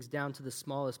things down to the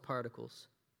smallest particles.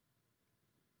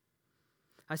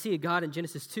 I see a God in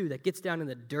Genesis 2 that gets down in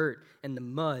the dirt and the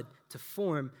mud to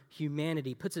form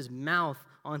humanity, puts his mouth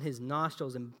on his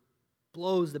nostrils and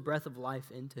blows the breath of life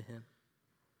into him.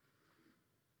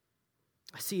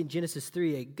 I see in Genesis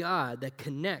 3 a God that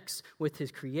connects with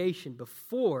his creation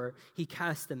before he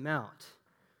casts them out.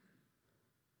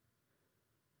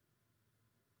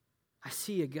 I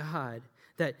see a God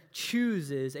that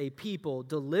chooses a people,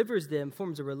 delivers them,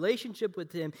 forms a relationship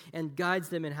with him, and guides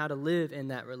them in how to live in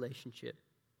that relationship.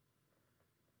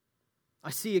 I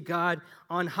see a God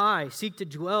on high seek to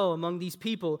dwell among these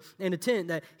people in a tent,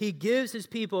 that he gives his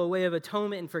people a way of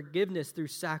atonement and forgiveness through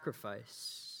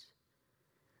sacrifice.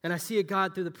 And I see a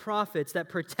God through the prophets that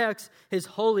protects his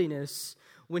holiness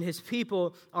when his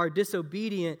people are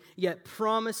disobedient, yet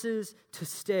promises to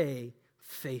stay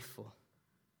faithful.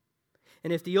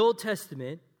 And if the Old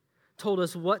Testament told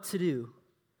us what to do,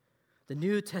 the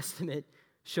New Testament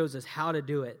shows us how to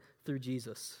do it through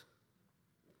Jesus.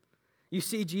 You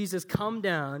see Jesus come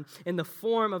down in the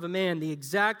form of a man, the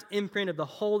exact imprint of the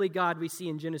holy God we see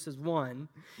in Genesis 1.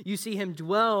 You see him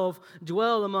dwell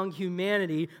among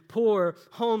humanity, poor,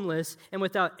 homeless, and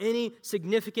without any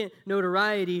significant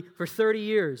notoriety for 30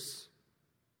 years.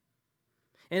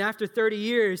 And after 30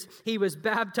 years, he was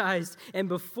baptized. And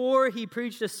before he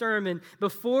preached a sermon,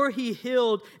 before he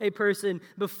healed a person,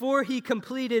 before he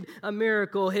completed a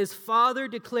miracle, his Father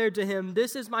declared to him,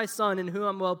 "This is my Son in whom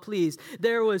I'm well pleased."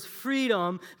 There was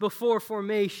freedom before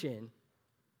formation.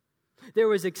 There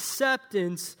was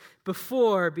acceptance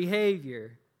before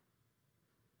behavior.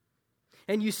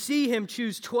 And you see him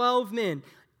choose 12 men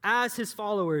as his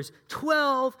followers.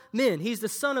 12 men. He's the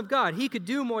Son of God. He could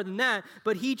do more than that,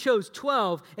 but he chose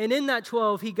 12. And in that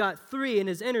 12, he got 3 in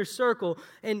his inner circle.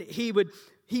 And he would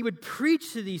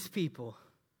preach to these people.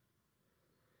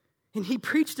 And he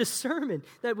preached a sermon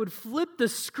that would flip the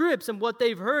scripts and what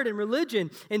they've heard in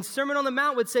religion. And Sermon on the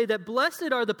Mount would say that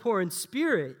blessed are the poor in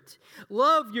spirit.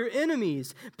 Love your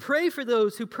enemies. Pray for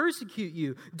those who persecute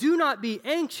you. Do not be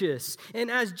anxious. And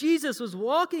as Jesus was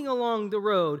walking along the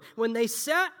road, when they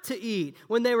sat to eat,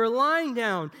 when they were lying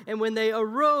down, and when they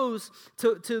arose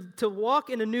to walk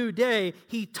in a new day,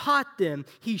 he taught them,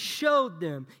 he showed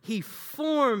them, he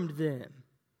formed them.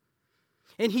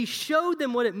 And he showed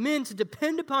them what it meant to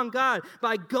depend upon God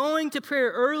by going to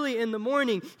prayer early in the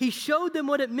morning. He showed them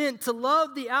what it meant to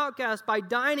love the outcast by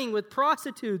dining with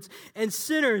prostitutes and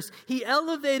sinners. He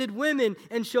elevated women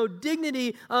and showed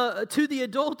dignity to the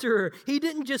adulterer. He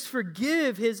didn't just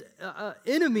forgive his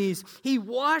enemies. He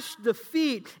washed the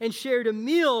feet and shared a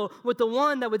meal with the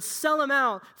one that would sell him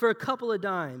out for a couple of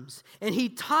dimes. And he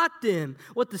taught them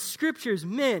what the Scriptures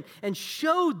meant and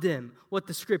showed them what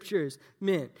the Scriptures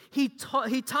meant. He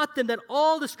taught them that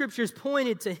all the Scriptures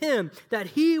pointed to him, that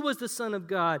he was the Son of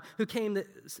God who came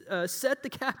to set the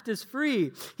captives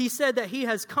free. He said that he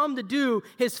has come to do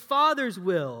his Father's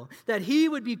will, that he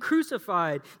would be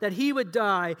crucified, that he would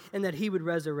die, and that he would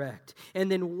resurrect.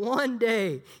 And then one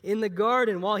day in the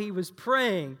garden while he was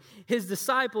praying, his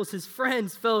disciples, his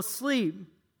friends fell asleep,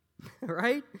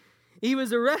 right? He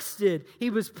was arrested, he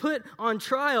was put on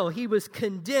trial, he was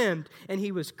condemned, and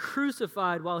he was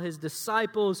crucified while his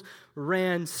disciples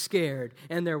ran scared.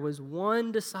 And there was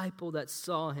one disciple that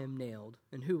saw him nailed.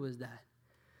 And who was that?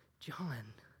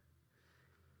 John.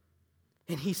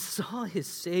 And he saw his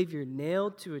Savior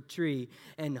nailed to a tree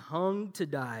and hung to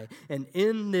die. And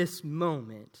in this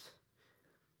moment,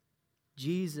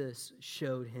 Jesus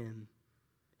showed him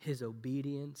his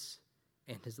obedience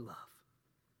and his love.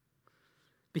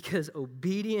 Because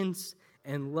obedience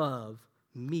and love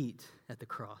meet at the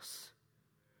cross.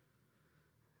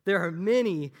 There are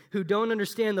many who don't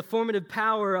understand the formative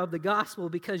power of the gospel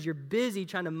because you're busy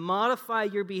trying to modify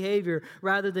your behavior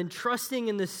rather than trusting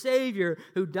in the Savior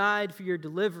who died for your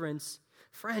deliverance.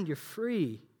 Friend, you're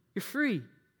free. You're free.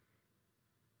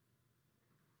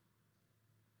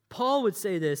 Paul would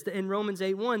say this in Romans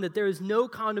 8:1, that there is no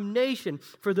condemnation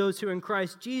for those who are in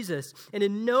Christ Jesus. And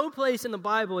in no place in the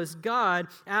Bible is God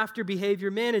after behavior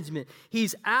management.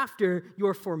 He's after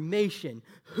your formation,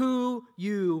 who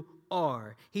you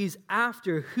are. He's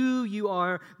after who you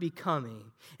are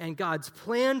becoming. And God's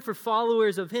plan for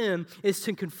followers of him is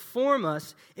to conform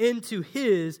us into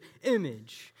his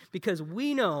image. Because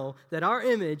we know that our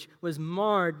image was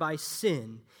marred by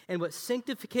sin. And what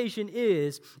sanctification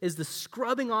is the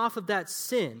scrubbing off of that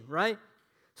sin, right?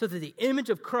 So that the image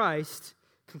of Christ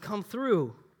can come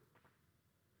through.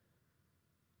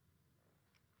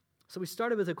 So we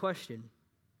started with a question.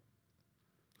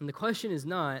 And the question is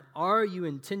not, are you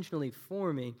intentionally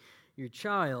forming your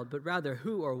child, but rather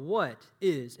who or what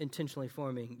is intentionally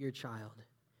forming your child?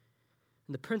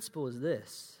 And the principle is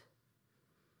this.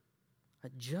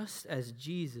 Just as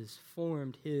Jesus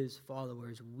formed his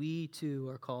followers, we too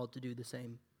are called to do the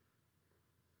same.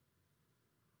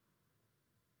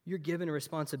 You're given a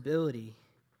responsibility,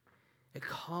 a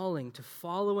calling to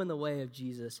follow in the way of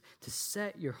Jesus, to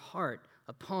set your heart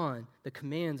upon the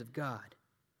commands of God.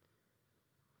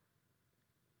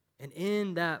 And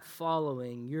in that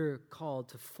following, you're called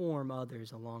to form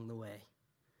others along the way.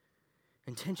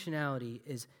 Intentionality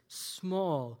is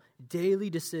small, daily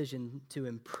decision to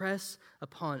impress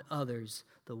upon others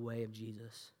the way of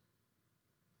Jesus.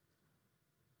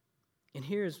 And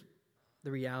here's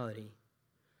the reality.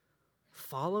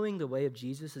 Following the way of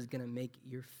Jesus is going to make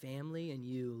your family and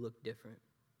you look different.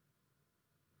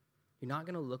 You're not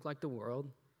going to look like the world.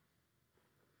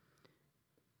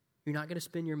 You're not going to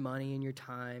spend your money and your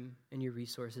time and your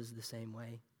resources the same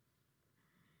way.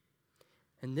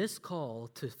 And this call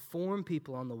to form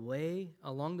people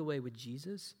along the way with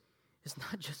Jesus is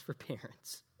not just for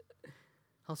parents.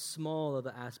 How small of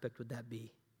an aspect would that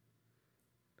be?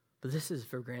 But this is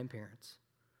for grandparents.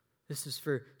 This is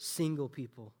for single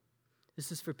people.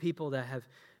 This is for people that have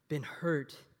been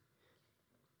hurt.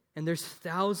 And there's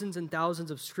thousands and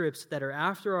thousands of scripts that are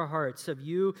after our hearts of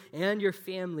you and your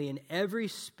family in every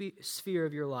sphere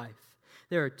of your life.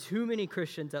 There are too many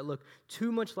Christians that look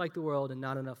too much like the world and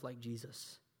not enough like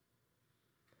Jesus.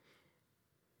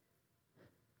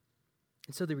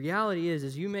 And so the reality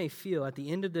is you may feel at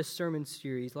the end of this sermon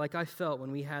series like I felt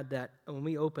when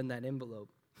we opened that envelope.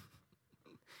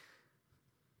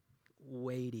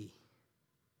 Weighty.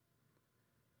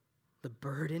 The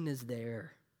burden is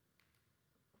there.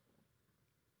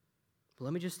 But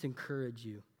let me just encourage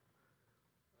you.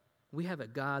 We have a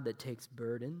God that takes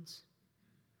burdens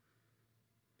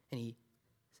and He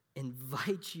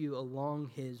invites you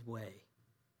along His way.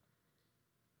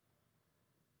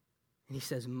 And He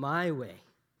says, my way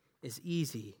is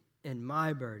easy and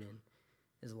my burden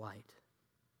is light.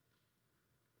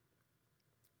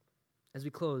 As we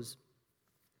close,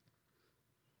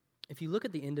 if you look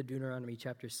at the end of Deuteronomy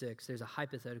chapter 6, there's a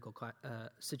hypothetical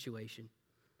situation.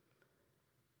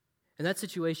 And that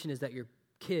situation is that your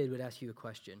kid would ask you a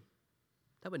question.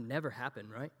 That would never happen,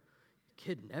 right? Your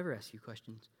kid never asks you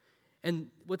questions. And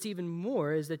what's even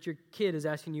more is that your kid is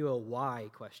asking you a why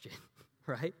question,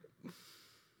 right?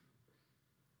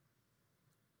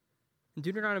 In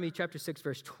Deuteronomy chapter 6,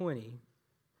 verse 20,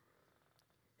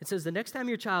 it says, the next time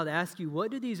your child asks you,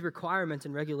 what do these requirements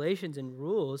and regulations and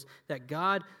rules that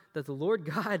the Lord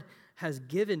God has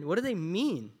given, what do they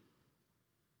mean?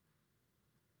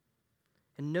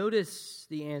 And notice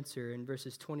the answer in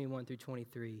verses 21 through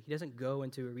 23. He doesn't go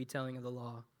into a retelling of the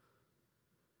law.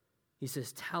 He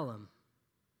says, tell him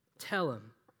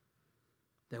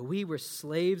that we were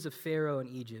slaves of Pharaoh in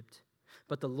Egypt,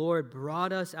 but the Lord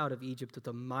brought us out of Egypt with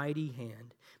a mighty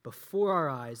hand. Before our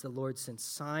eyes, the Lord sent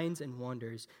signs and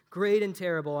wonders, great and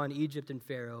terrible, on Egypt and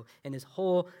Pharaoh and his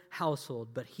whole household.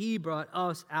 But He brought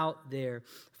us out there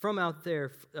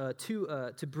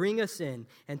to bring us in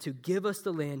and to give us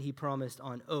the land He promised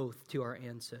on oath to our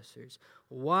ancestors.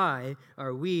 Why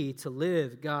are we to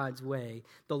live God's way?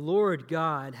 The Lord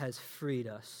God has freed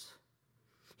us.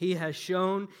 He has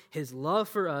shown His love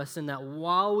for us, and that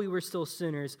while we were still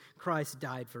sinners, Christ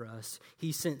died for us.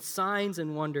 He sent signs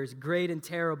and wonders, great and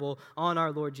terrible, on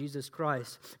our Lord Jesus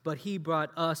Christ. But He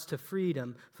brought us to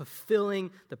freedom,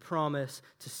 fulfilling the promise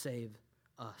to save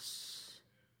us.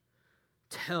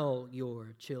 Tell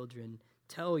your children,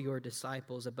 tell your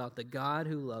disciples about the God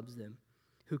who loves them,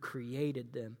 who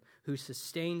created them, who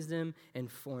sustains them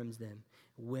and forms them.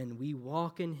 When we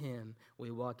walk in Him, we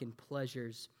walk in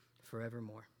pleasures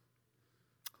forevermore.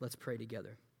 Let's pray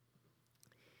together.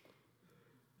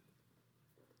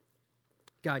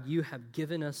 God, You have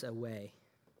given us a way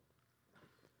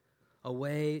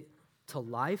to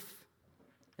life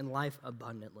and life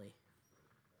abundantly.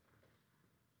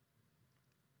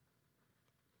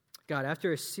 God,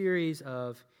 after a series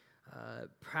of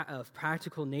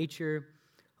practical nature,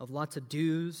 of lots of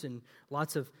do's and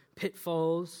lots of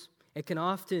pitfalls, it can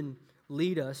often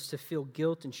lead us to feel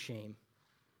guilt and shame.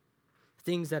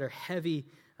 Things that are heavy,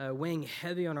 weighing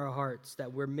heavy on our hearts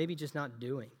that we're maybe just not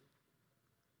doing.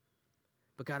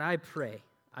 But God, I pray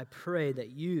that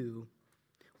You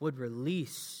would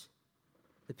release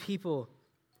the people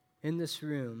in this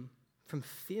room from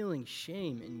feeling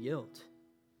shame and guilt.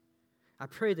 I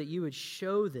pray that You would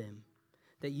show them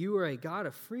that You are a God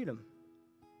of freedom,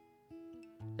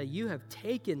 that You have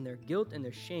taken their guilt and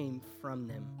their shame from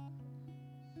them.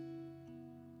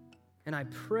 And I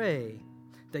pray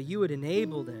that You would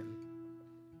enable them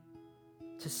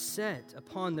to set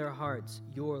upon their hearts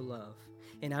Your love.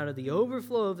 And out of the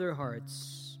overflow of their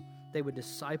hearts, they would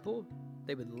disciple,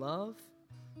 they would love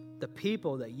the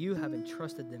people that You have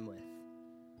entrusted them with.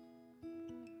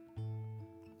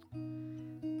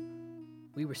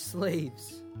 We were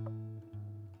slaves,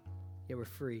 yet we're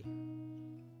free.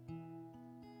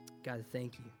 God,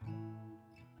 thank You.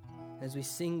 As we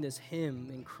sing this hymn,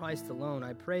 In Christ Alone,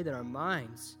 I pray that our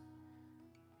minds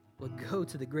will go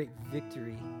to the great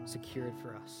victory secured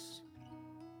for us.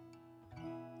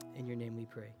 In Your name we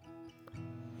pray.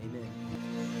 Amen.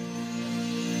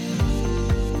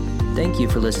 Thank you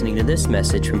for listening to this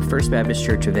message from First Baptist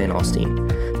Church of Van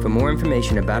Alstyne. For more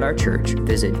information about our church,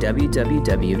 visit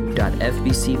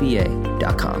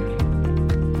www.fbcva.com.